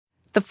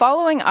The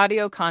following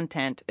audio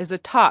content is a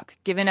talk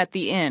given at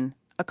The Inn,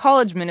 a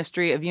college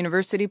ministry of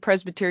University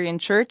Presbyterian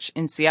Church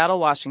in Seattle,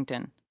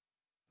 Washington.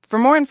 For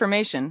more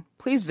information,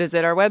 please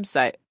visit our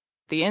website,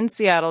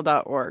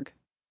 theinnseattle.org.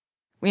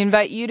 We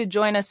invite you to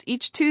join us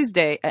each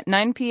Tuesday at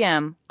 9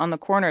 p.m. on the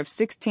corner of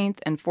 16th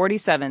and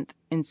 47th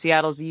in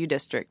Seattle's U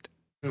District.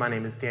 My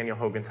name is Daniel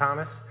Hogan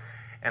Thomas,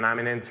 and I'm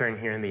an intern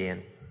here in The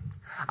Inn.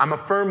 I'm a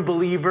firm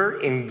believer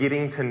in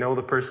getting to know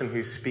the person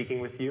who's speaking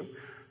with you,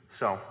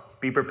 so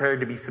be prepared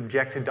to be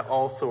subjected to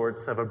all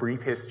sorts of a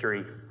brief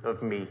history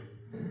of me.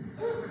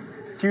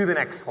 Cue the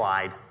next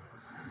slide.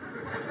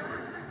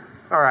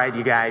 All right,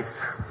 you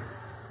guys.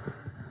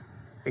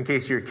 In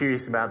case you're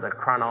curious about the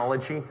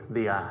chronology,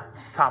 the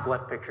top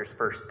left picture's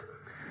first.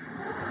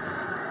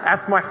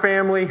 That's my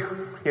family.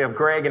 You have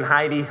Greg and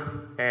Heidi,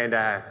 and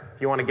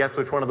if you want to guess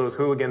which one of those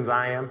hooligans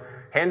I am,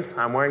 hint,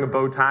 I'm wearing a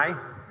bow tie.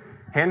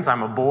 Hint,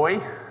 I'm a boy.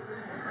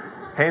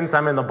 Hint,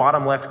 I'm in the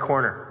bottom left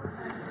corner.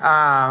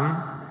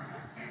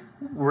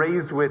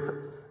 Raised with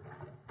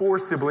 4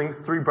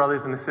 siblings, 3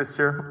 brothers and a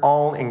sister,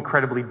 all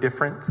incredibly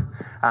different.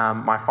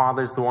 My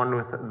father's the one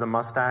with the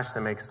mustache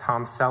that makes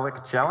Tom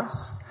Selleck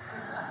jealous.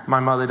 My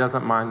mother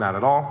doesn't mind that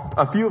at all.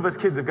 A few of us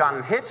kids have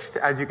gotten hitched,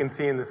 as you can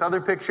see in this other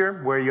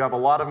picture, where you have a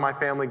lot of my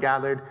family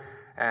gathered,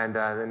 and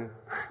then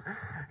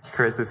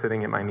Chris is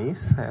sitting at my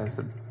knees.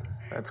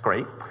 That's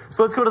great.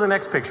 So let's go to the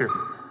next picture.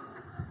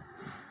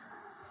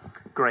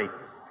 Great.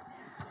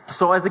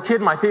 So as a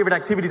kid, my favorite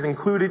activities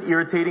included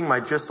irritating my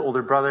just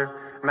older brother,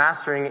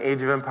 mastering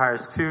Age of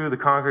Empires 2, The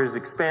Conqueror's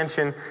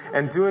Expansion,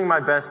 and doing my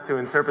best to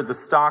interpret the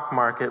stock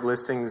market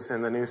listings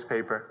in the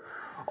newspaper.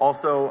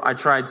 Also, I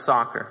tried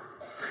soccer.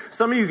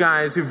 Some of you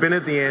guys who've been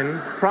at the inn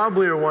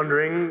probably are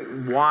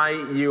wondering why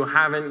you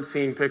haven't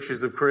seen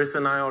pictures of Carissa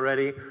and I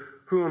already.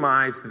 Who am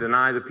I to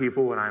deny the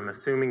people what I'm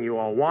assuming you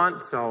all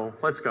want? So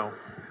let's go.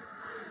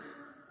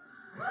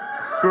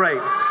 Great.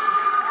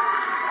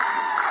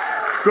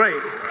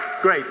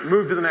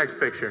 Move to the next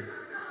picture.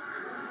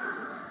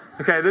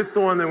 Okay, this is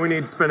the one that we need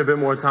to spend a bit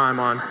more time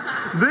on.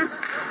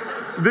 This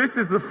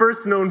is the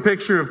first known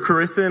picture of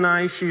Carissa and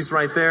I. She's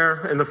right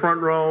there in the front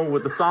row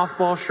with the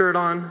softball shirt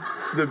on,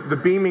 the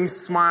beaming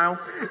smile.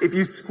 If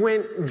you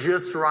squint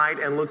just right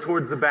and look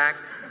towards the back,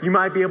 you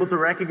might be able to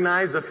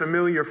recognize a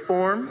familiar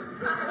form.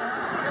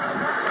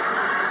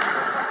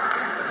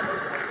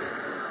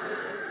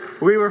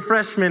 We were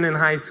freshmen in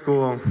high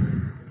school.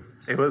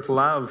 It was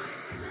love.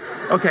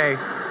 Okay,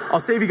 I'll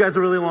save you guys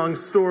a really long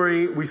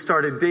story. We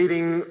started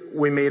dating.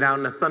 We made out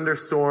in a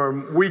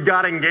thunderstorm. We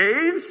got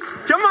engaged?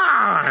 Come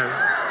on!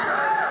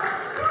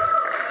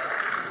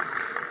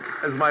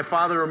 As my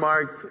father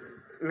remarked,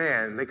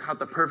 man, they caught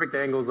the perfect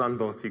angles on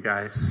both you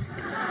guys.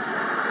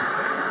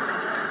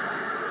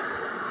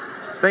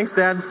 Thanks,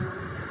 Dad.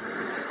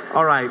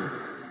 All right.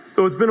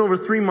 Though it's been over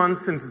 3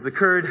 months since it's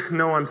occurred,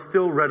 no, I'm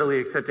still readily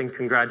accepting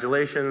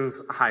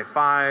congratulations, high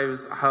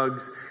fives,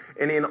 hugs,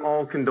 and in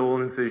all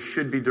condolences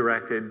should be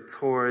directed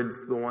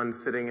towards the one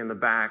sitting in the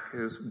back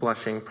who's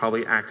blushing,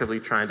 probably actively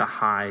trying to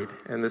hide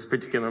in this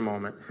particular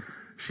moment.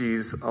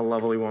 She's a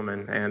lovely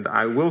woman, and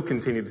I will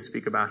continue to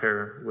speak about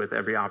her with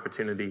every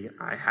opportunity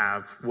I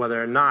have,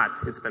 whether or not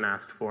it's been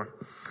asked for.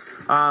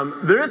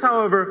 There is,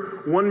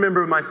 however, one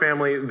member of my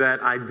family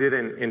that I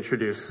didn't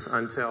introduce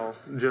until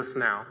just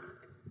now.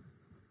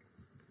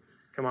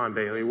 Come on,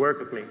 Bailey, work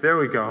with me. There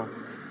we go.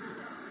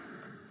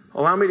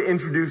 Allow me to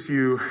introduce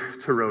you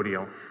to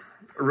Rodeo.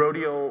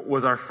 Rodeo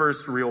was our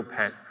first real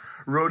pet.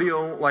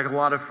 Rodeo, like a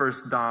lot of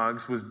first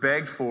dogs, was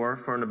begged for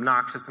an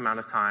obnoxious amount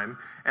of time,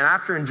 and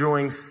after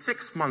enjoying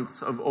 6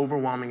 months of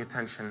overwhelming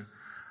attention,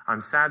 I'm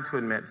sad to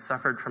admit,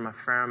 suffered from a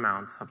fair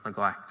amount of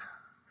neglect.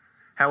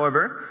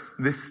 However,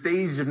 this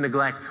stage of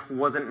neglect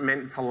wasn't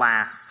meant to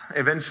last.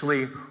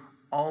 Eventually,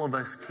 all of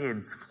us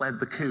kids fled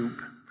the coop,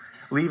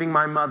 leaving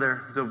my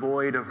mother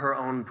devoid of her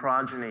own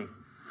progeny.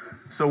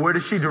 So where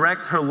does she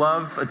direct her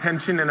love,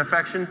 attention, and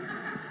affection?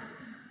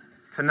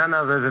 To none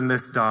other than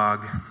this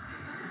dog.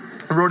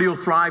 Rodeo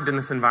thrived in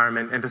this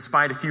environment, and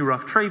despite a few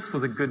rough traits,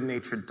 was a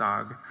good-natured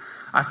dog.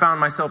 I found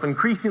myself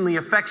increasingly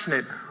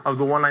affectionate of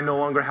the one I no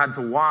longer had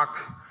to walk,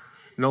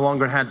 no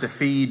longer had to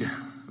feed,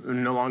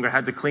 no longer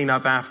had to clean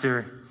up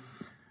after.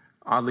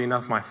 Oddly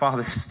enough, my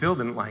father still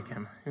didn't like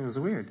him. It was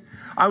weird.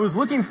 I was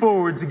looking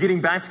forward to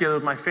getting back together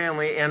with my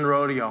family and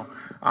Rodeo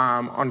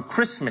on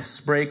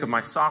Christmas break of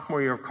my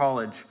sophomore year of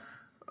college.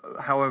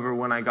 However,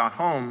 when I got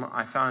home,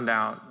 I found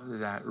out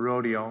that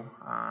Rodeo,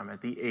 at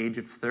the age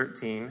of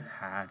 13,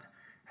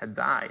 had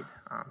died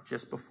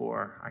just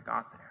before I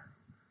got there.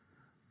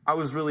 I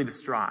was really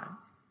distraught.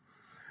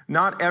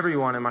 Not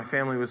everyone in my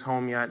family was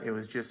home yet. It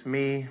was just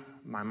me,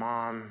 my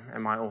mom,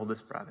 and my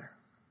oldest brother.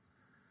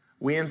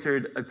 We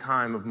entered a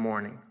time of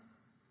mourning.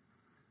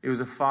 It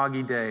was a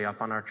foggy day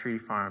up on our tree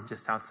farm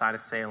just outside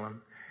of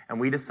Salem, and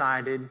we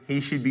decided he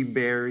should be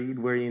buried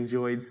where he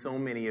enjoyed so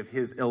many of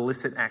his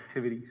illicit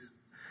activities.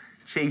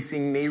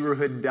 Chasing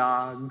neighborhood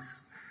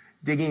dogs,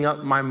 digging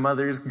up my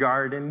mother's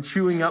garden,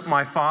 chewing up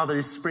my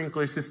father's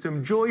sprinkler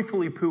system,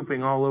 joyfully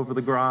pooping all over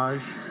the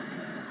garage.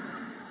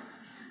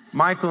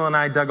 Michael and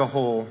I dug a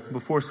hole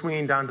before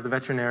swinging down to the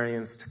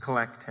veterinarians to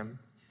collect him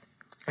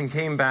and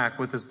came back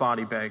with his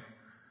body bag.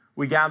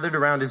 We gathered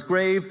around his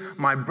grave.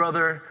 My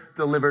brother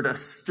delivered a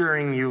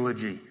stirring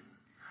eulogy.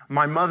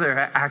 My mother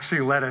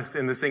actually led us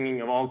in the singing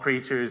of All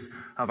Creatures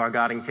of Our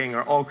God and King,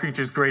 or All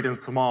Creatures Great and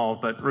Small,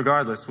 but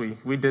regardless,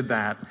 we did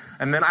that.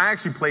 And then I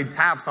actually played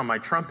taps on my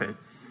trumpet.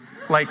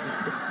 Like,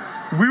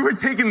 we were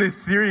taking this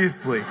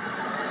seriously.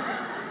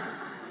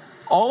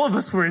 All of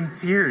us were in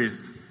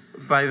tears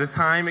by the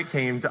time it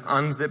came to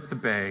unzip the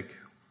bag.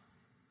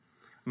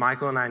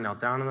 Michael and I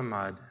knelt down in the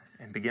mud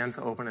and began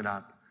to open it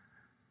up,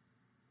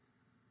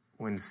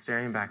 when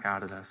staring back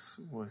out at us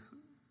was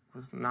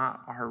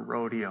not our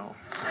rodeo.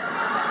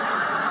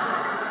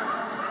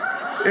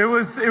 It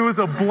was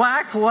a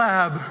black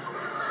lab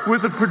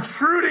with a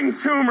protruding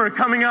tumor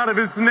coming out of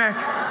his neck.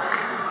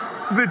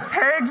 The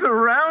tags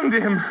around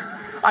him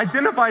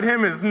identified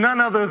him as none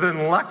other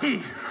than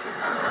Lucky.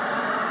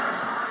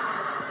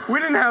 We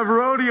didn't have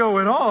rodeo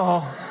at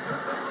all.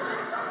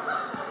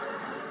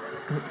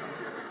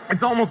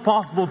 It's almost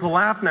possible to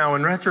laugh now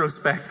in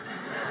retrospect.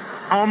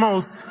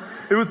 Almost.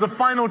 It was the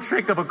final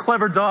trick of a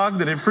clever dog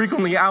that had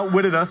frequently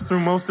outwitted us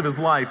through most of his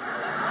life.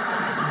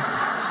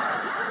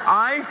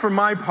 I, for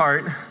my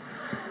part,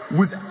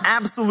 was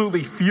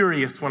absolutely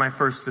furious when I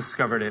first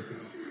discovered it.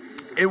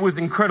 It was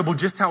incredible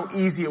just how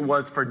easy it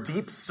was for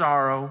deep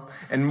sorrow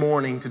and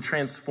mourning to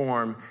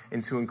transform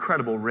into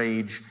incredible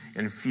rage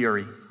and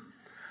fury.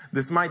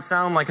 This might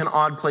sound like an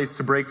odd place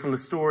to break from the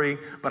story,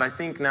 but I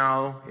think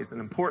now is an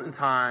important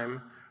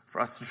time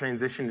for us to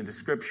transition into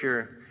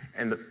Scripture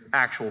and the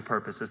actual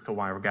purpose as to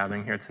why we're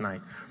gathering here tonight.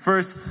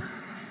 First,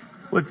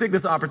 let's take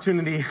this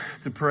opportunity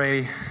to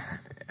pray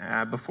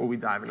before we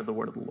dive into the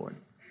Word of the Lord.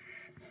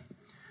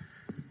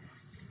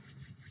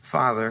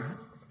 Father,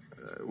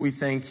 we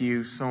thank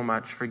you so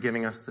much for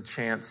giving us the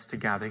chance to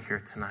gather here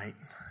tonight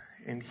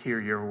and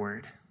hear your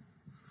word.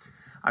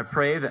 I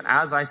pray that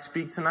as I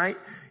speak tonight,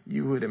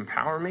 you would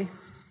empower me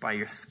by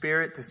your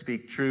Spirit to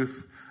speak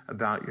truth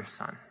about your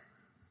Son.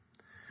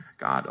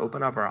 God,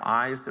 open up our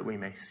eyes that we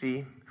may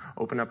see,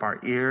 open up our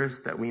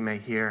ears that we may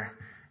hear,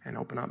 and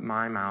open up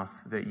my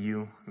mouth that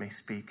you may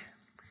speak.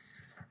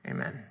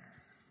 Amen.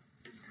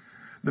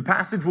 The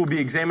passage we'll be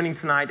examining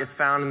tonight is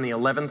found in the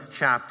 11th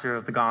chapter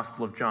of the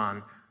Gospel of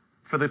John.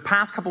 For the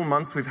past couple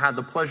months, we've had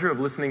the pleasure of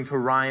listening to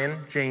Ryan,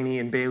 Janie,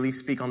 and Bailey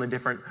speak on the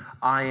different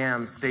I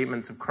am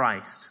statements of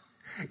Christ.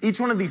 Each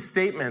one of these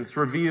statements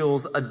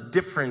reveals a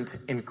different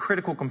and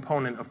critical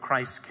component of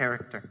Christ's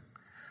character.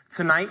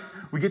 Tonight,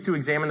 we get to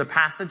examine the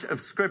passage of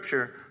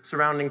Scripture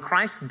surrounding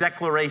Christ's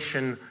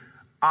declaration,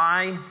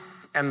 I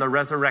am the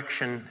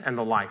resurrection and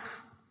the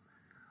life.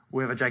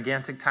 We have a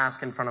gigantic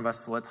task in front of us,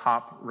 so let's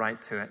hop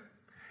right to it.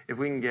 If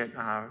we can get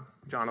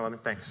John 11,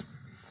 thanks.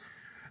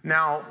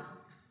 Now,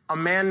 a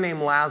man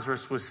named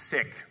Lazarus was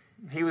sick.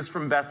 He was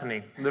from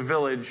Bethany, the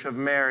village of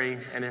Mary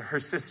and her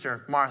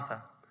sister,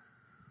 Martha.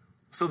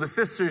 So the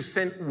sisters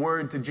sent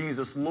word to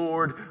Jesus,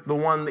 Lord, the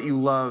one that you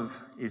love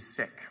is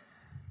sick.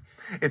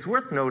 It's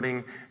worth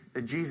noting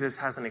that Jesus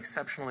has an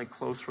exceptionally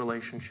close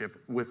relationship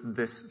with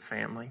this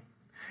family.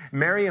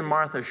 Mary and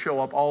Martha show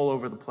up all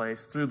over the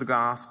place through the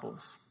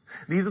Gospels.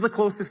 These are the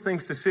closest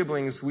things to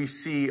siblings we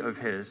see of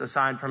his,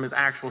 aside from his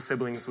actual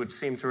siblings, which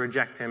seem to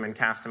reject him and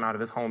cast him out of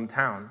his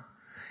hometown.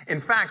 In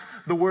fact,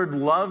 the word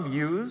love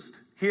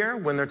used here,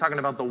 when they're talking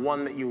about the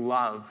one that you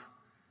love,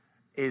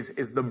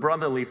 is the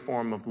brotherly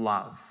form of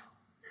love.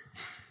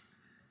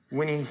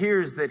 When he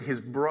hears that his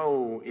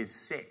bro is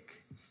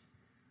sick,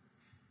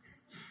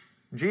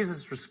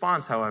 Jesus'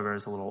 response, however,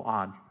 is a little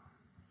odd.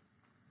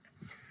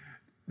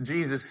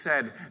 Jesus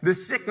said, the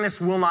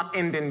sickness will not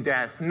end in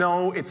death.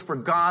 No, it's for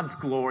God's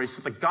glory,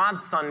 so that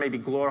God's Son may be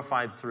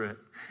glorified through it.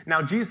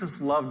 Now,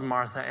 Jesus loved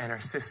Martha and her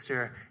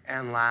sister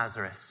and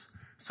Lazarus.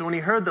 So when he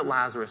heard that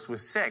Lazarus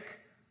was sick,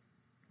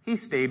 he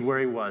stayed where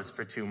he was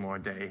for 2 more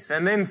days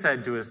and then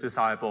said to his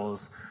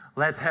disciples,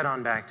 let's head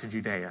on back to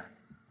Judea.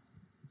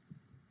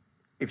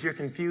 If you're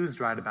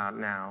confused right about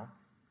now,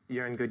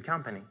 you're in good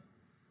company.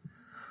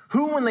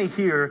 Who, when they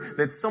hear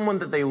that someone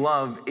that they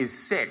love is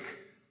sick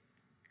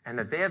and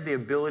that they have the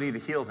ability to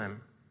heal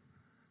them,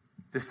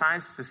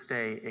 decides to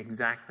stay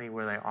exactly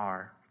where they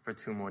are for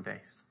 2 more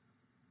days?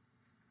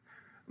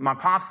 My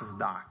pops is a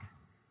doc.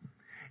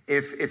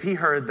 If he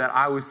heard that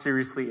I was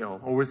seriously ill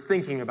or was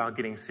thinking about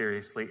getting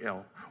seriously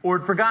ill or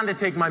had forgotten to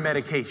take my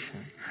medication,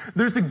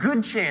 there's a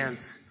good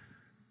chance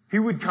he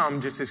would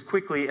come just as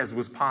quickly as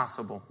was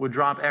possible, would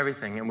drop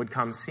everything and would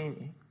come see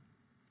me.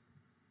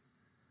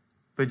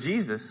 But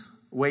Jesus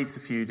waits a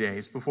few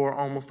days before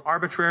almost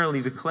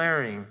arbitrarily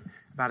declaring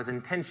about his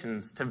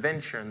intentions to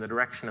venture in the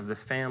direction of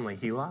this family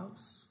he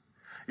loves.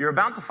 You're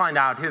about to find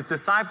out his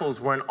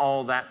disciples weren't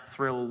all that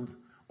thrilled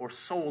or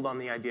sold on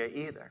the idea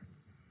either.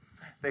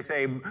 They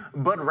say,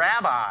 but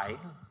Rabbi,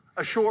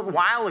 a short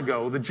while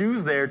ago, the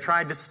Jews there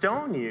tried to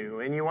stone you,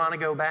 and you want to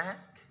go back?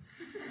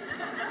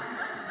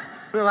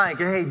 They're like,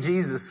 hey,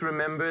 Jesus,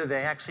 remember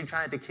they actually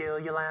tried to kill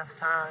you last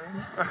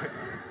time?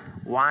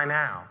 Why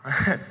now?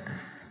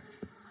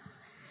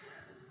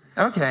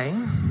 Okay.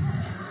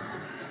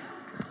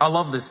 I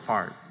love this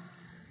part.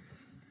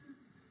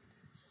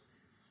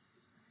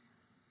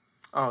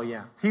 Oh,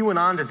 yeah. He went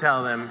on to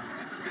tell them,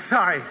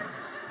 sorry.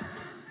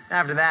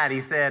 After that,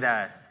 he said,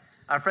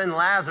 our friend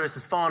Lazarus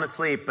has fallen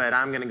asleep, but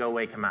I'm going to go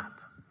wake him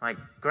up. Like,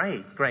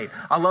 great.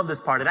 I love this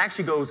part. It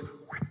actually goes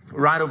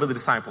right over the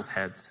disciples'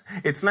 heads.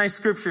 It's nice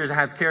scripture. It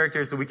has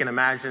characters that we can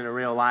imagine in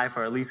real life,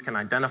 or at least can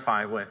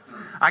identify with.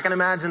 I can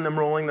imagine them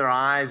rolling their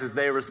eyes as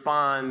they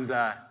respond,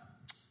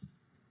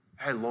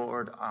 hey,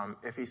 Lord,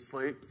 if he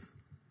sleeps,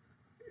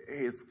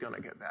 he's going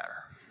to get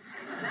better.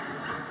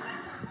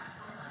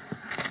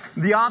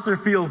 The author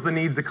feels the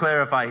need to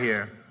clarify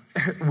here.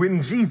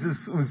 When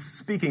Jesus was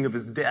speaking of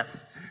his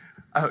death,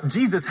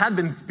 Jesus had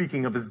been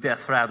speaking of his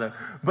death, rather,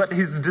 but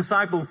his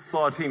disciples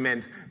thought he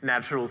meant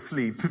natural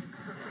sleep.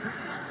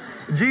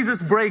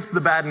 Jesus breaks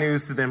the bad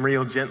news to them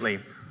real gently.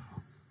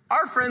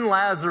 Our friend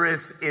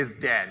Lazarus is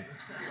dead.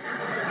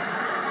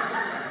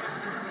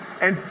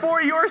 And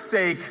for your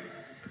sake,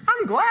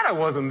 I'm glad I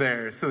wasn't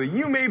there so that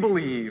you may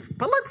believe.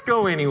 But let's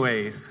go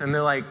anyways. And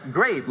they're like,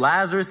 great,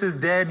 Lazarus is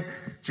dead.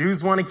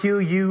 Jews want to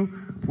kill you.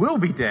 We'll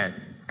be dead.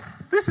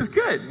 This is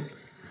good.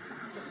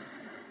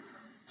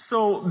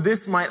 So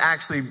this might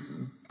actually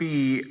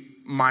be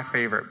my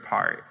favorite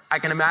part. I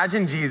can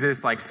imagine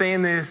Jesus like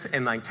saying this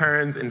and like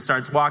turns and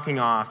starts walking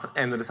off,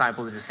 and the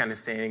disciples are just kind of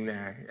standing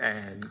there,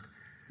 and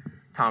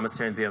Thomas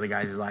turns to the other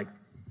guys and is like,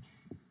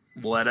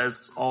 let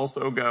us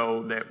also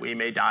go that we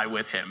may die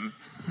with him.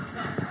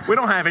 We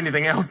don't have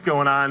anything else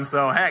going on,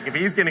 so heck, if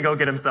he's going to go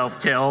get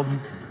himself killed,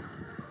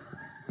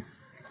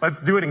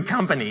 let's do it in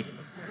company.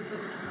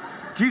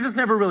 Jesus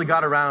never really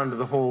got around to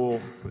the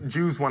whole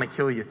Jews want to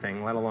kill you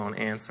thing, let alone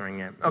answering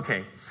it.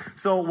 Okay,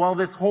 so while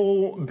this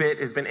whole bit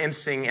has been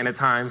interesting and at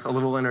times a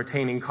little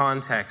entertaining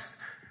context,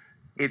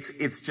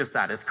 it's just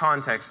that. It's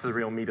context to the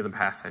real meat of the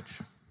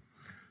passage.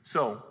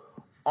 So,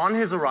 on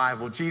his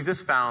arrival,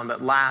 Jesus found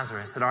that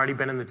Lazarus had already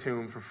been in the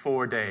tomb for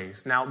 4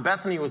 days. Now,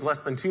 Bethany was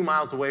less than 2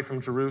 miles away from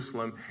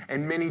Jerusalem,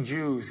 and many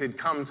Jews had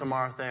come to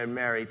Martha and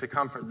Mary to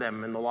comfort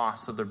them in the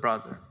loss of their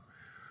brother.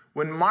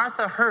 When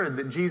Martha heard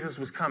that Jesus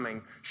was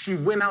coming, she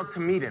went out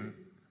to meet him,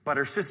 but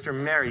her sister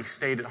Mary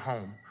stayed at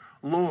home.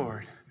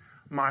 Lord,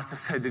 Martha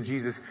said to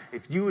Jesus,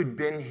 if you had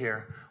been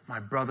here, my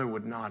brother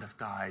would not have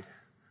died.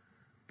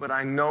 But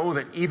I know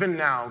that even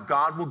now,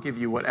 God will give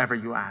you whatever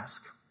you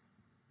ask.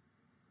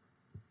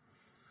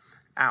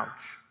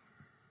 Ouch.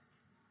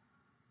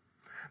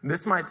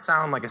 This might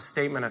sound like a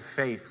statement of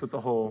faith with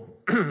the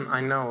whole, I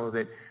know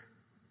that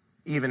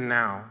even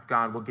now,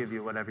 God will give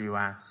you whatever you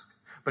ask.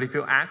 But if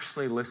you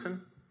actually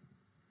listen,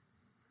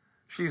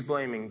 she's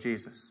blaming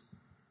Jesus.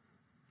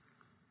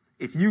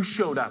 If you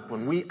showed up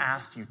when we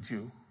asked you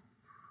to,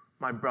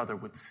 my brother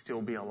would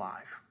still be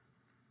alive.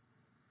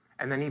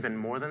 And then even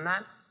more than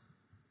that,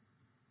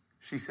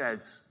 she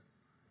says,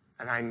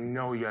 and I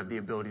know you have the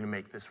ability to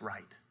make this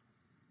right.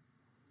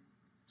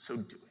 So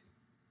do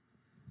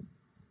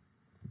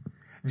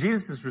it.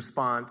 Jesus'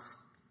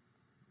 response,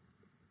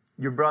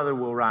 your brother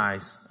will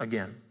rise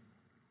again.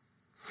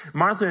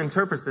 Martha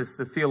interprets this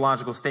as a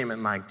theological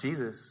statement like,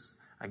 Jesus,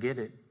 I get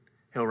it.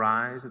 He'll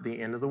rise at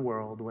the end of the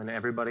world when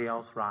everybody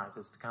else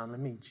rises to come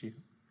and meet you.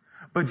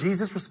 But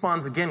Jesus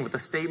responds again with a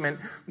statement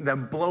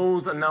that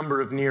blows a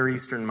number of Near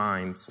Eastern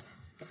minds.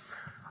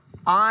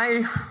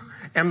 I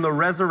am the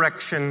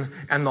resurrection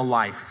and the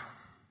life.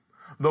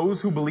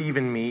 Those who believe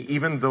in me,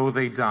 even though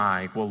they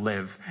die, will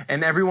live.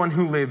 And everyone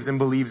who lives and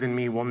believes in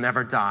me will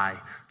never die.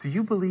 Do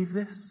you believe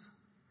this?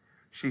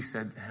 She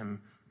said to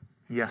him,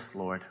 yes,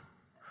 Lord.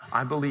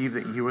 I believe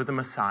that you are the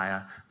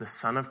Messiah, the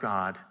Son of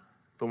God,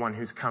 the one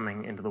who's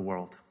coming into the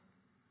world.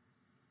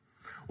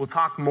 We'll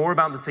talk more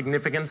about the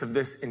significance of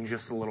this in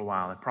just a little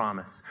while, I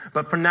promise.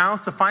 But for now,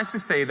 suffice to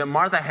say that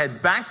Martha heads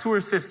back to her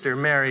sister,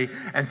 Mary,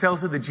 and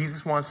tells her that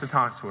Jesus wants to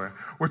talk to her.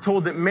 We're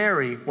told that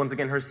Mary, once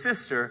again her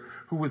sister,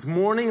 who was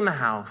mourning in the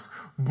house,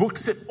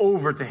 books it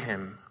over to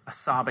him, a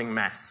sobbing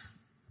mess.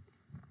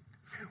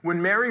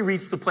 When Mary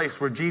reached the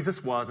place where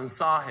Jesus was and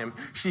saw him,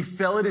 she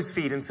fell at his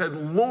feet and said,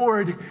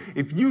 Lord,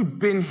 if you'd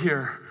been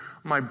here,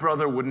 my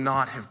brother would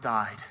not have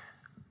died.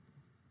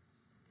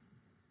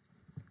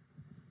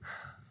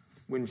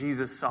 When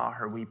Jesus saw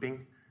her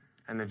weeping,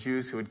 and the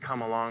Jews who had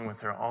come along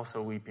with her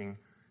also weeping,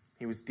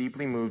 he was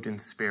deeply moved in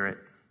spirit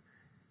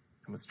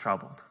and was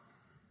troubled.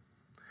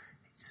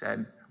 He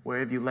said, where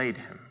have you laid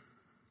him?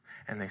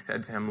 And they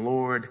said to him,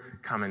 Lord,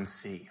 come and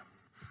see.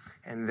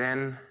 And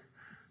then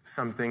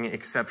something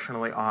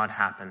exceptionally odd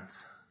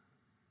happens.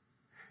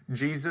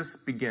 Jesus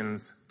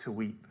begins to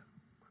weep.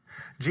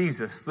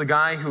 Jesus, the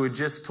guy who had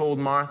just told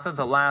Martha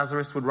that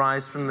Lazarus would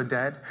rise from the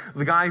dead,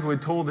 the guy who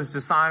had told his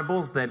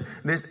disciples that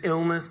this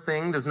illness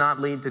thing does not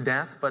lead to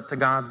death, but to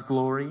God's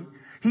glory.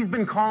 He's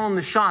been calling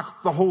the shots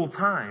the whole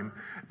time,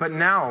 but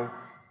now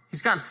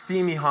he's got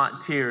steamy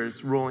hot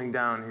tears rolling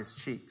down his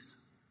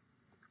cheeks.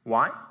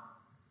 Why?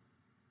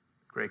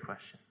 Great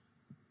question.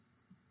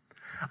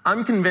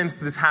 I'm convinced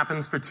this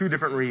happens for two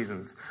different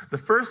reasons. The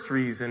first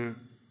reason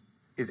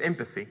is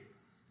empathy.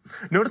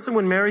 Notice that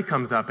when Mary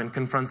comes up and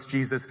confronts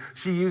Jesus,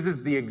 she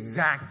uses the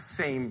exact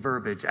same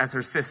verbiage as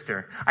her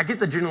sister. I get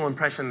the general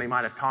impression they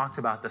might have talked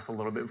about this a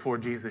little bit before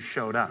Jesus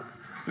showed up.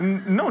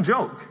 No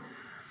joke.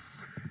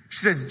 She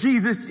says,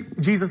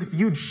 Jesus, if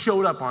you'd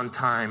showed up on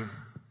time,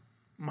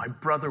 my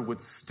brother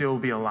would still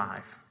be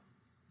alive.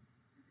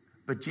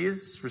 But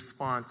Jesus'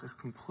 response is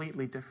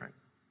completely different.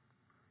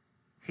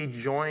 He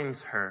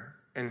joins her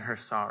in her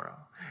sorrow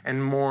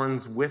and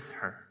mourns with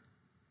her,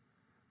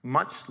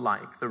 much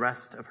like the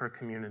rest of her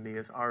community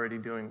is already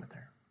doing with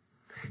her.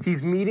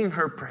 He's meeting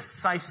her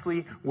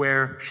precisely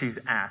where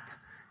she's at,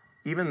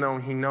 even though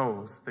he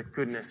knows that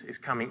goodness is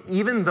coming,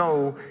 even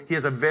though he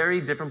has a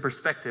very different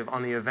perspective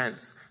on the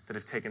events that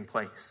have taken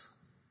place.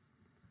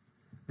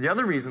 The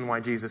other reason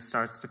why Jesus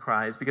starts to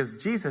cry is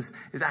because Jesus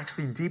is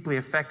actually deeply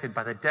affected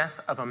by the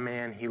death of a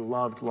man he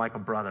loved like a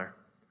brother.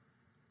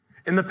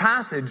 In the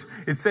passage,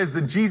 it says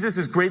that Jesus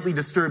is greatly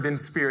disturbed in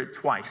spirit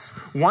twice.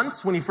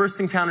 Once when he first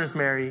encounters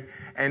Mary,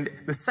 and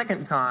the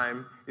second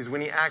time is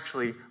when he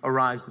actually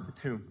arrives at the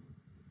tomb.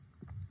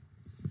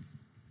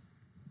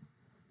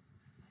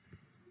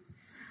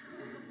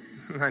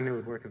 I knew it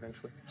would work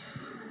eventually.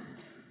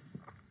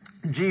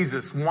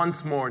 Jesus,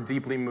 once more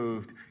deeply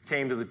moved,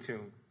 came to the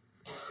tomb.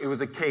 It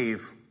was a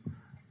cave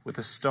with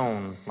a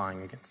stone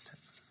lying against it.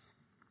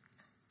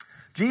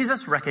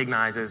 Jesus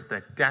recognizes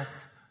that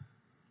death,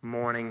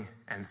 mourning,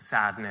 and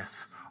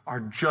sadness are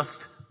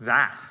just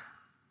that.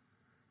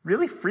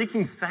 Really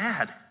freaking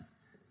sad.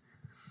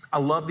 I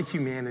love the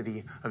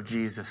humanity of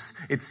Jesus.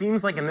 It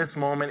seems like in this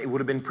moment, it would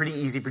have been pretty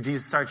easy for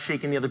Jesus to start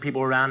shaking the other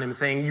people around him and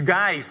saying, you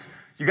guys,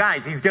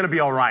 he's going to be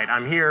all right.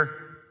 I'm here.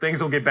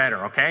 Things will get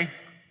better, okay?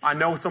 I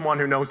know someone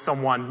who knows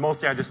someone.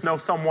 Mostly I just know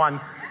someone.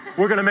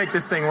 We're going to make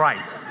this thing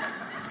right.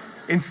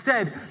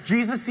 Instead,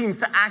 Jesus seems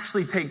to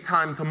actually take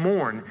time to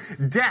mourn.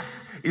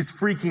 Death is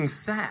freaking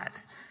sad.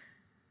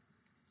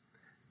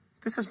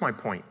 This is my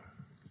point.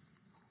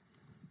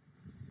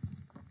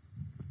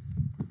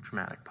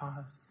 Dramatic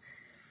pause.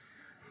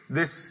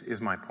 This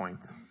is my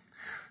point.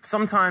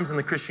 Sometimes in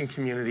the Christian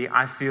community,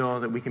 I feel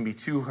that we can be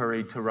too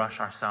hurried to rush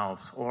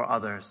ourselves or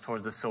others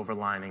towards the silver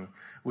lining,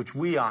 which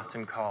we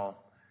often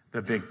call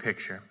the big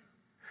picture.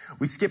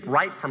 We skip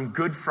right from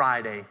Good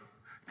Friday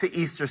to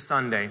Easter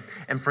Sunday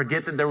and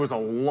forget that there was a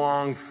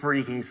long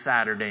freaking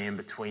Saturday in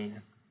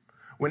between,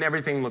 when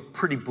everything looked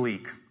pretty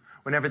bleak,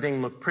 when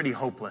everything looked pretty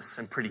hopeless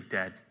and pretty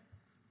dead.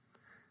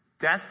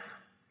 Death,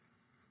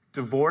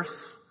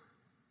 divorce,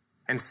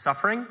 and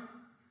suffering,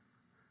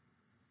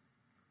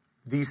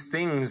 these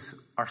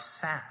things are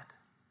sad.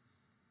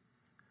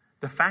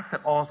 The fact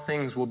that all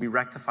things will be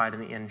rectified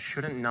in the end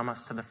shouldn't numb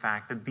us to the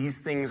fact that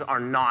these things are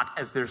not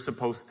as they're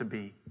supposed to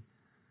be.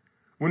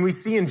 When we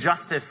see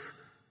injustice,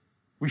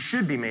 we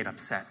should be made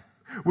upset.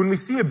 When we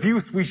see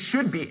abuse, we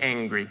should be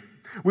angry.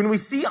 When we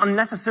see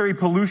unnecessary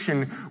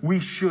pollution, we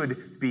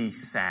should be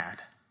sad.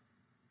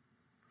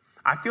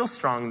 I feel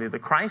strongly that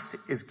Christ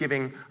is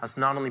giving us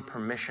not only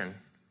permission,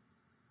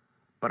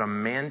 but a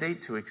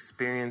mandate to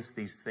experience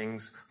these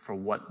things for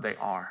what they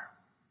are.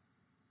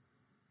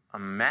 A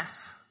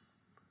mess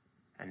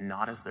and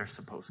not as they're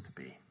supposed to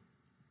be.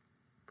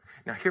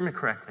 Now hear me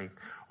correctly.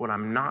 What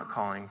I'm not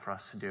calling for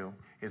us to do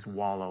is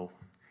wallow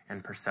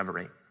and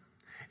perseverate.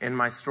 In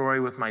my story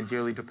with my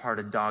dearly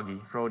departed doggy,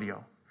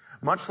 Rodeo,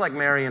 much like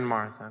Mary and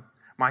Martha,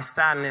 my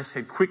sadness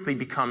had quickly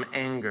become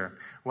anger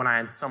when I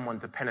had someone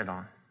dependent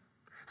on,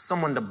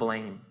 someone to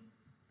blame.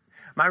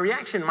 My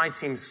reaction might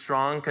seem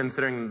strong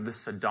considering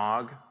this is a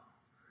dog,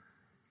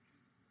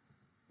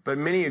 but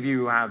many of you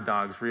who have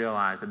dogs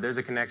realize that there's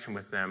a connection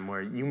with them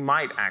where you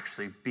might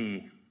actually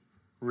be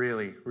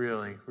really,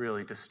 really,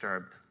 really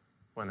disturbed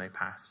when they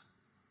pass.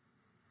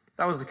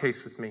 That was the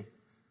case with me.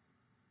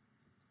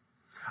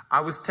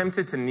 I was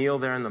tempted to kneel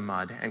there in the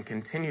mud and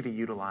continue to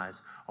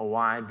utilize a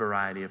wide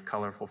variety of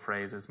colorful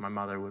phrases my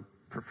mother would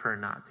prefer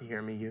not to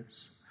hear me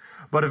use.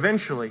 But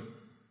eventually,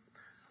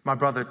 my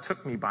brother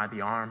took me by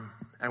the arm,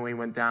 and we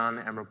went down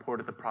and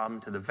reported the problem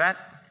to the vet,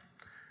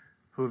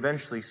 who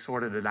eventually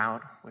sorted it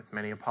out with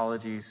many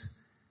apologies.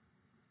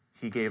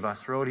 He gave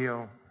us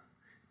Rodeo,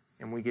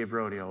 and we gave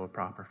Rodeo a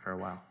proper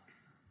farewell.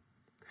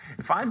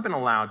 If I'd been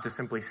allowed to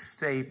simply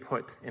stay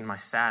put in my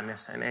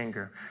sadness and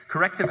anger,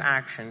 corrective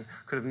action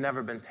could have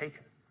never been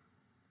taken.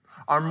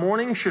 Our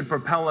mourning should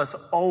propel us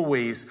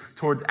always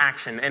towards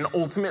action and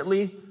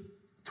ultimately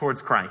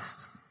towards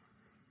Christ.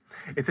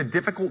 It's a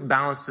difficult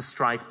balance to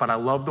strike, but I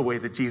love the way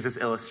that Jesus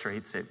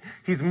illustrates it.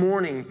 He's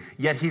mourning,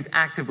 yet he's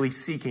actively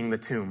seeking the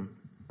tomb.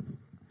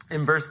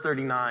 In verse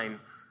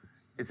 39,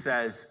 it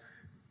says,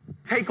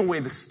 "Take away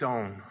the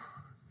stone,"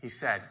 he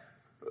said.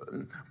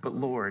 "But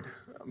Lord,"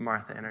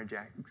 Martha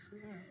interjects,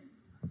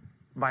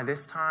 "by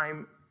this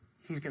time,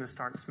 he's going to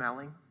start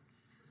smelling.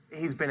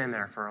 He's been in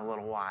there for a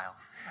little while."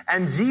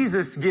 And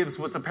Jesus gives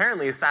what's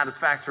apparently a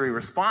satisfactory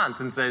response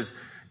and says,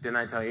 "Didn't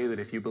I tell you that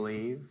if you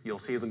believe, you'll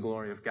see the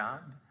glory of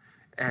God?"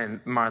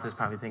 And Martha's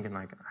probably thinking,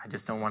 like, I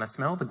just don't want to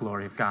smell the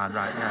glory of God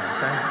right now.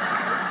 Okay?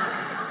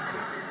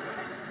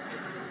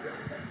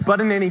 But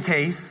in any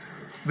case,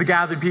 the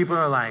gathered people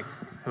are like,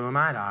 Who am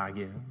I to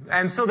argue?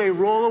 And so they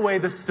roll away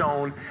the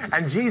stone,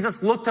 and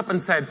Jesus looked up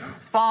and said,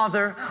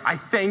 Father, I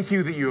thank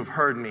you that you have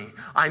heard me.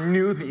 I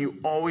knew that you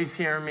always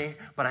hear me,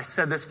 but I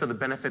said this for the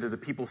benefit of the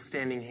people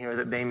standing here,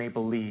 that they may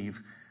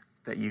believe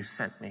that you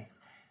sent me.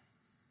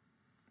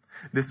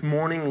 This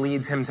morning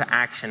leads him to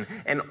action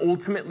and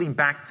ultimately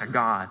back to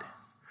God.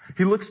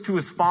 He looks to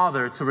his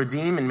Father to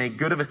redeem and make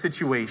good of a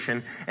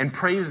situation and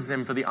praises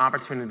him for the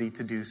opportunity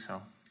to do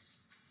so.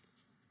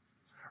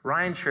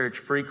 Ryan Church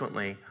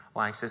frequently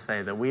likes to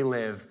say that we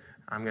live,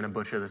 I'm going to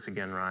butcher this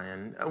again,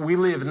 Ryan, we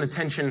live in the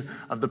tension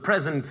of the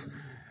present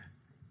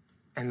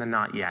and the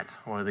not yet,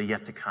 or the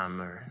yet to come,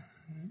 or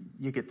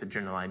you get the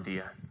general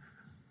idea.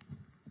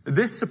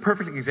 This is a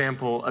perfect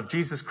example of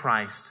Jesus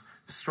Christ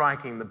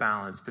striking the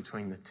balance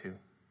between the two.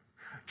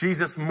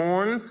 Jesus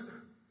mourns,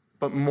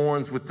 but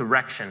mourns with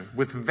direction,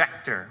 with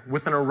vector,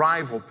 with an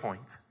arrival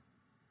point.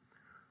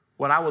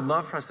 What I would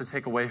love for us to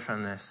take away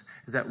from this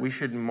is that we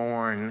should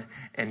mourn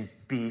and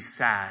be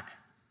sad.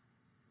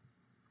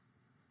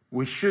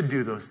 We should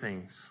do those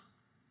things.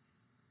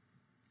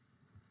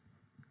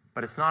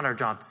 But it's not our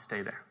job to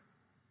stay there.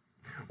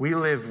 We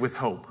live with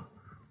hope.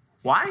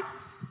 Why?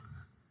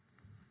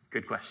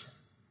 Good question.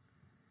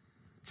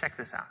 Check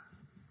this out.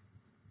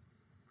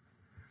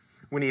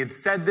 When he had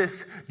said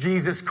this,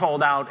 Jesus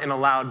called out in a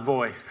loud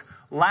voice,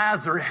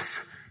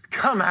 Lazarus,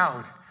 come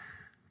out.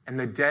 And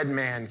the dead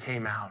man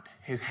came out,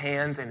 his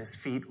hands and his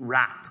feet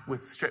wrapped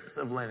with strips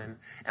of linen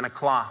and a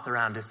cloth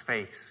around his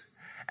face.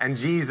 And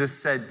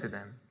Jesus said to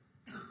them,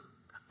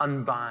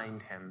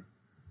 unbind him,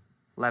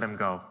 let him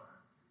go.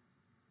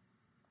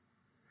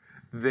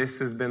 This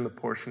has been the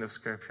portion of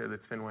Scripture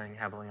that's been weighing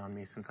heavily on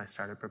me since I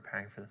started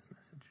preparing for this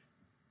message.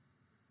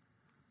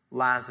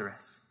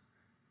 Lazarus,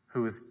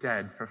 who was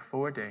dead for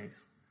 4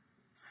 days,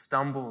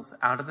 stumbles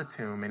out of the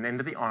tomb and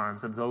into the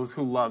arms of those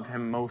who love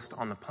him most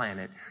on the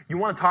planet. You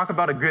want to talk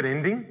about a good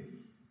ending?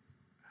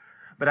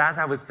 But as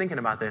I was thinking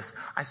about this,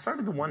 I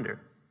started to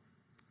wonder,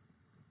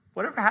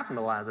 whatever happened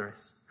to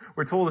Lazarus?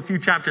 We're told a few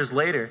chapters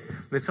later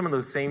that some of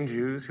those same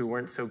Jews who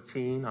weren't so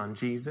keen on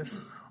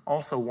Jesus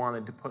also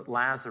wanted to put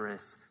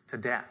Lazarus to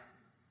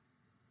death,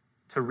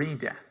 to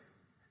re-death,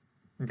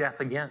 death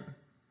again.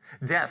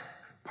 Death,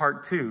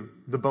 part 2,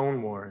 the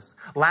bone wars.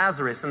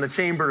 Lazarus in the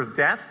chamber of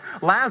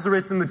death,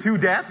 Lazarus in the 2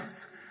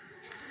 deaths.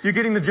 You're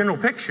getting the general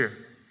picture.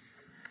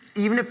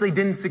 Even if they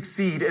didn't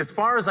succeed, as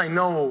far as I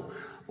know,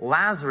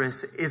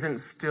 Lazarus isn't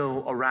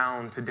still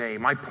around today.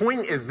 My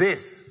point is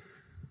this: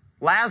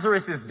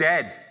 Lazarus is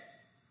dead.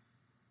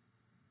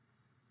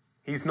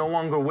 He's no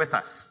longer with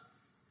us.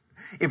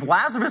 If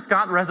Lazarus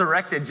got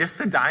resurrected just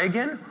to die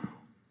again,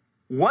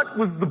 what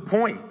was the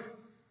point?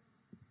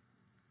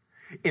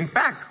 In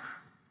fact,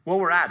 while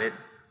we're at it,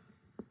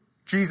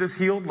 Jesus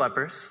healed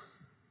lepers.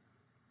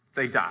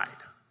 They died.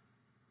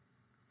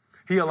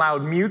 He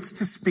allowed mutes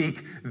to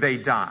speak. They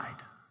died.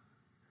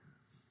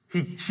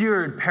 He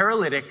cured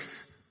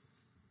paralytics.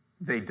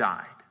 They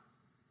died.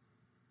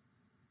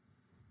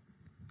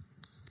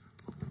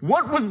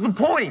 What was the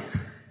point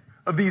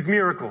of these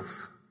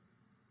miracles?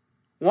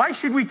 Why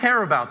should we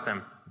care about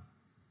them?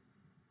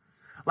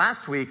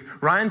 Last week,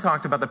 Ryan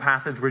talked about the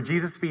passage where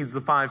Jesus feeds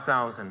the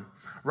 5,000.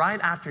 Right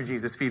after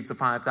Jesus feeds the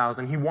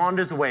 5,000, he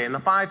wanders away, and the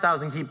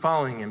 5,000 keep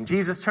following him.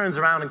 Jesus turns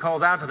around and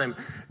calls out to them,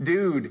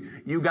 dude,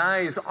 you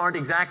guys aren't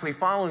exactly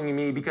following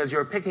me because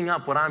you're picking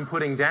up what I'm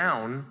putting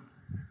down.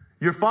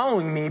 You're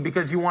following me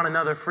because you want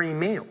another free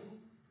meal.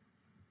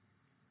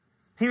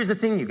 Here's the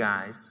thing, you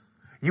guys.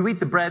 You eat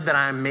the bread that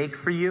I make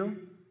for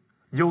you,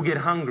 you'll get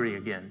hungry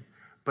again.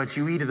 But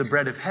you eat of the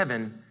bread of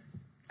heaven,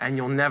 and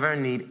you'll never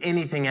need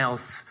anything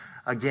else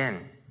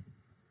again.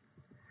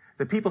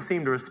 The people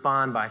seem to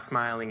respond by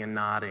smiling and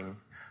nodding.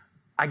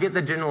 I get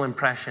the general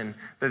impression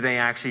that they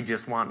actually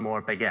just want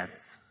more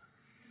baguettes.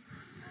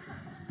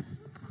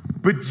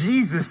 But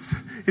Jesus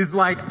is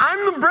like,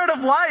 I'm the bread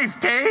of life,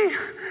 okay?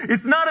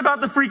 It's not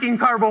about the freaking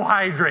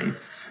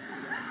carbohydrates.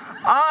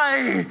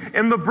 I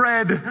am the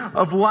bread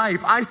of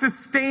life. I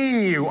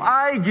sustain you.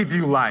 I give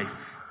you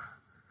life.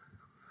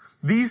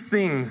 These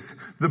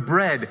things, the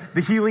bread,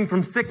 the healing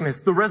from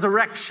sickness, the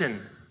resurrection,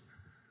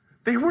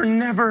 they were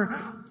never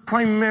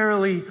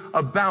primarily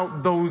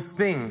about those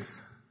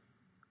things.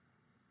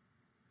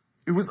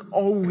 It was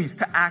always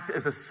to act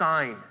as a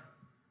sign.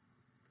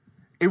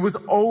 It was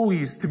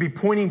always to be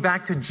pointing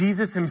back to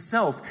Jesus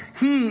himself.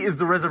 He is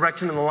the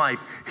resurrection and the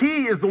life.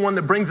 He is the one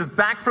that brings us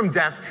back from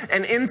death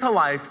and into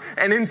life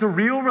and into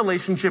real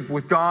relationship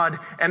with God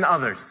and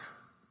others.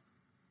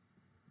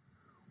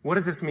 What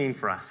does this mean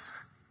for us?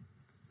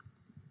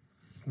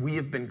 We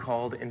have been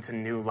called into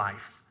new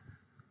life.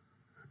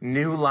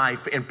 New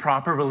life in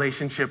proper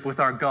relationship with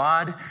our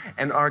God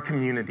and our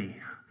community.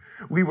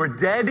 We were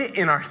dead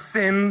in our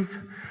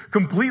sins,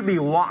 completely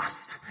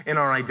lost in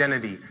our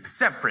identity,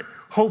 separate,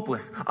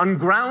 hopeless,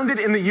 ungrounded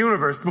in the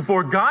universe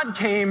before God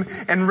came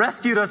and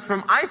rescued us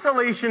from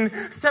isolation,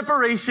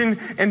 separation,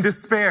 and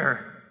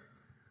despair.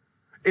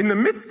 In the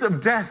midst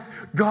of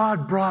death,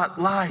 God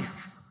brought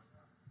life.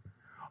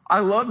 I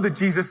love that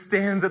Jesus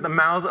stands at the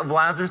mouth of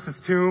Lazarus'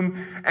 tomb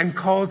and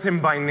calls him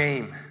by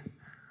name.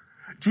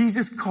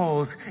 Jesus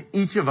calls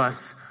each of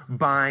us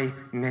by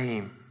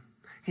name.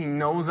 He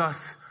knows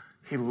us.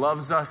 He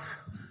loves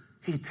us.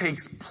 He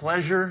takes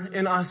pleasure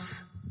in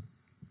us.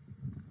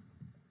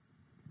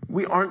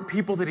 We aren't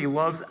people that he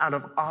loves out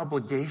of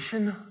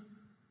obligation,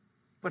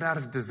 but out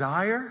of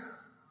desire.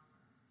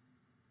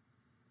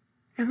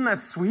 Isn't that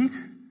sweet?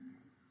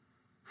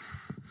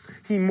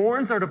 He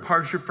mourns our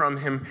departure from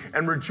him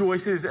and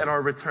rejoices at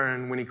our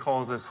return when he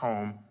calls us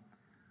home.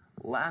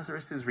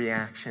 Lazarus'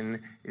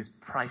 reaction is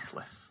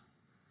priceless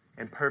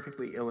and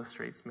perfectly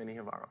illustrates many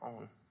of our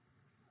own.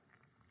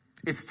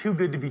 It's too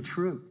good to be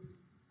true.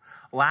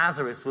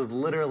 Lazarus was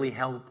literally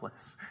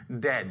helpless,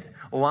 dead,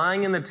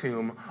 lying in the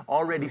tomb,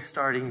 already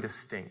starting to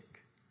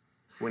stink,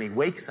 when he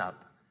wakes up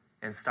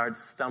and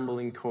starts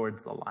stumbling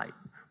towards the light.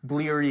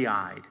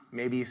 Bleary-eyed.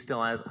 Maybe he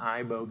still has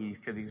eye bogeys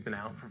because he's been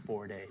out for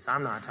 4 days.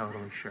 I'm not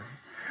totally sure.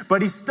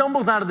 But he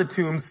stumbles out of the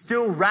tomb,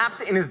 still wrapped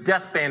in his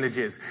death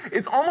bandages.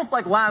 It's almost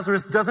like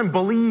Lazarus doesn't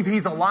believe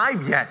he's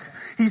alive yet.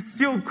 He's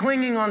still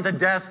clinging on to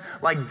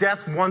death like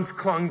death once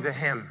clung to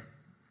him.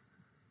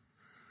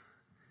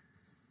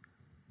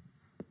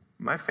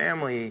 My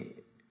family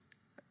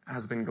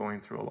has been going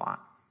through a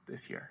lot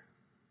this year.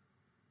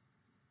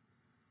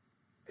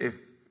 If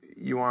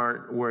you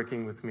aren't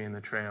working with me in the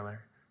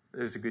trailer,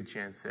 there's a good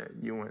chance that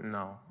you wouldn't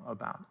know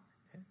about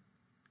it.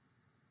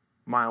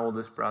 My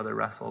oldest brother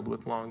wrestled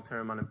with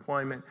long-term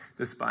unemployment,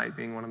 despite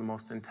being one of the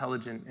most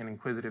intelligent and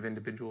inquisitive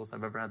individuals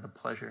I've ever had the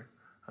pleasure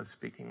of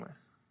speaking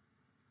with.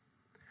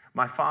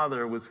 My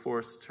father was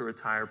forced to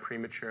retire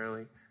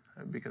prematurely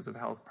because of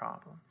health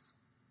problems.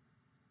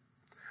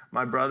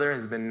 My brother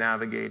has been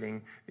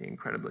navigating the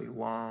incredibly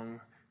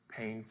long,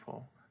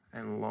 painful,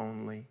 and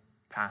lonely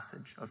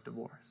passage of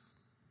divorce.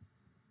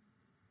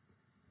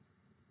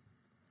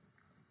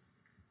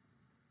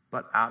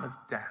 But out of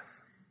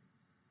death,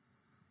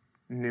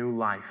 new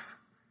life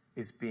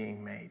is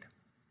being made.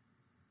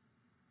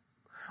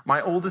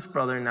 My oldest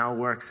brother now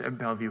works at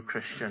Bellevue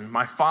Christian.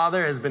 My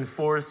father has been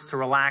forced to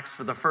relax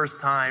for the first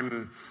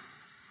time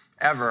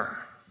ever,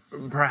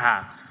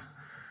 perhaps.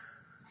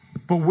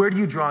 But where do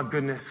you draw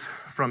goodness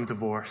from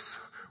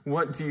divorce?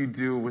 What do you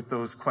do with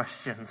those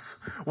questions?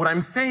 What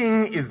I'm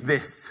saying is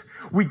this.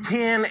 We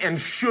can and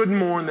should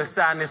mourn the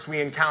sadness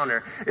we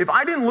encounter. If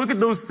I didn't look at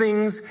those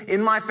things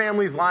in my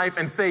family's life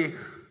and say,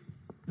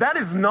 that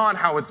is not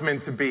how it's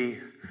meant to be,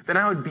 then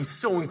I would be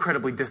so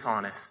incredibly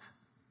dishonest.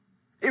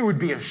 It would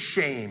be a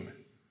shame.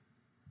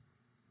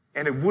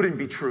 And it wouldn't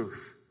be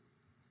truth.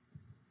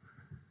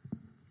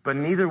 But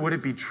neither would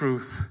it be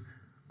truth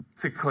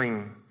to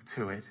cling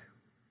to it.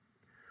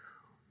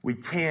 We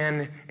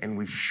can and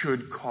we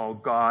should call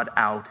God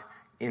out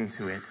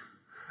into it.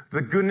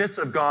 The goodness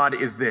of God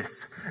is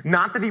this,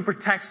 not that he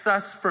protects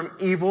us from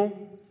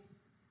evil,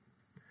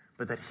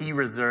 but that he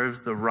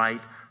reserves the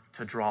right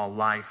to draw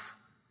life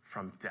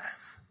from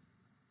death.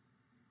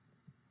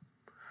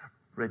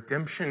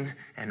 Redemption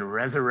and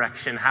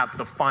resurrection have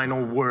the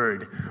final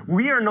word.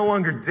 We are no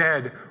longer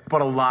dead,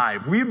 but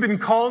alive. We have been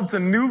called to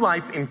new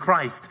life in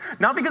Christ,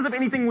 not because of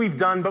anything we've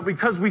done, but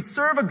because we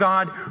serve a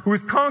God who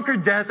has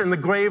conquered death and the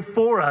grave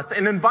for us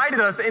and invited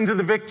us into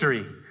the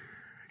victory.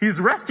 He's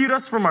rescued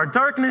us from our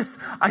darkness,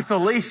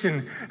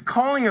 isolation,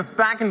 calling us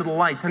back into the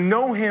light to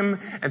know him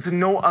and to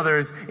know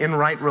others in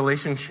right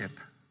relationship.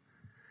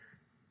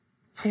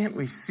 Can't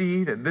we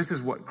see that this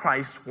is what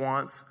Christ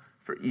wants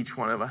for each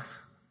one of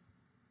us?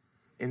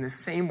 In the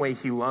same way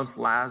he loves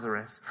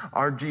Lazarus,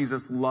 our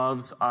Jesus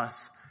loves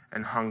us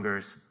and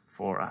hungers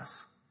for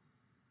us.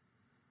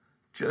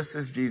 Just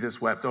as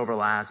Jesus wept over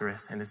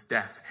Lazarus and his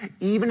death,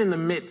 even in the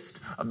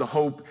midst of the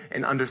hope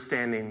and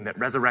understanding that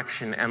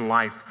resurrection and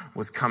life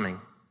was coming,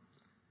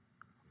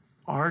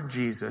 our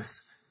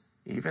Jesus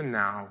even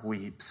now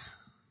weeps,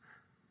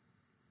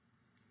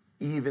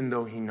 even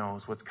though he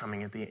knows what's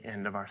coming at the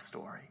end of our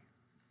story,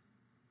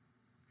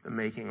 the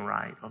making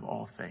right of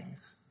all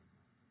things.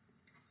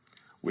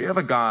 We have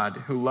a God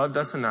who loved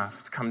us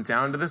enough to come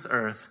down to this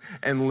earth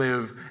and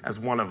live as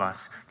one of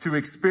us, to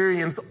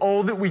experience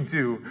all that we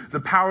do, the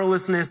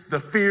powerlessness, the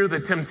fear, the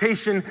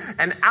temptation,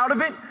 and out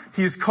of it,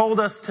 he has called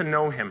us to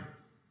know him.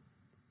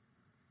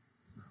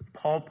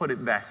 Paul put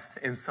it best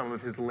in some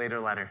of his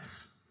later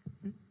letters.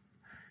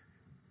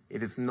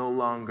 It is no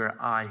longer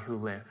I who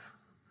live,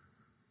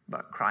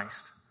 but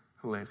Christ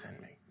who lives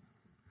in me.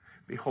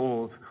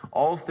 Behold,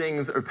 all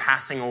things are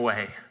passing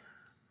away.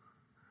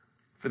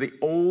 For the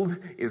old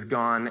is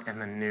gone and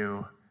the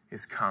new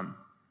is come.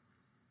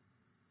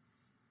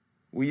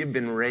 We have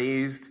been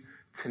raised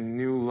to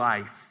new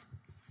life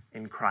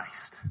in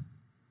Christ.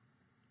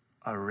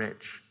 A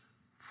rich,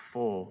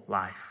 full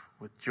life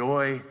with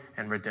joy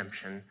and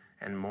redemption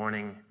and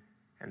mourning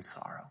and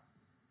sorrow.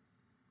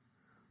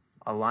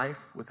 A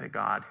life with a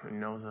God who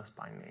knows us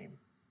by name.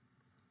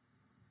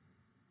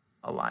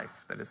 A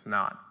life that is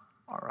not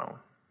our own.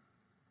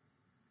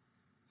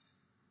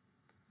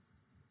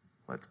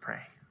 Let's pray.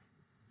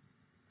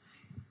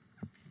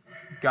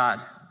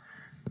 God,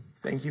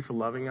 thank you for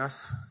loving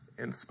us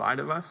in spite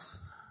of us.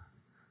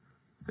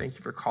 Thank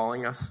you for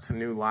calling us to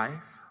new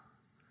life.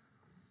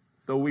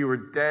 Though we were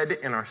dead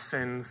in our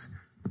sins,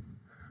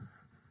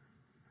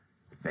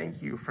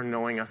 thank you for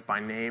knowing us by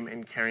name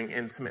and caring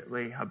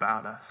intimately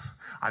about us.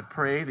 I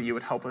pray that you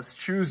would help us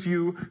choose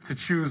you to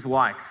choose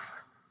life.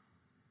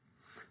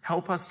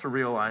 Help us to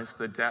realize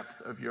the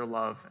depth of your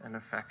love and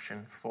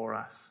affection for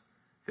us,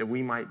 that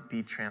we might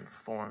be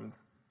transformed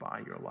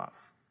by your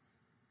love.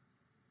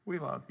 We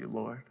love you,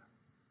 Lord.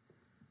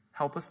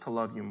 Help us to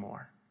love you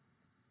more.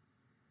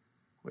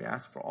 We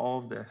ask for all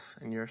of this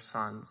in your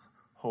Son's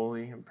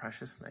holy and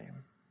precious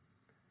name.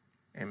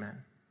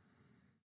 Amen.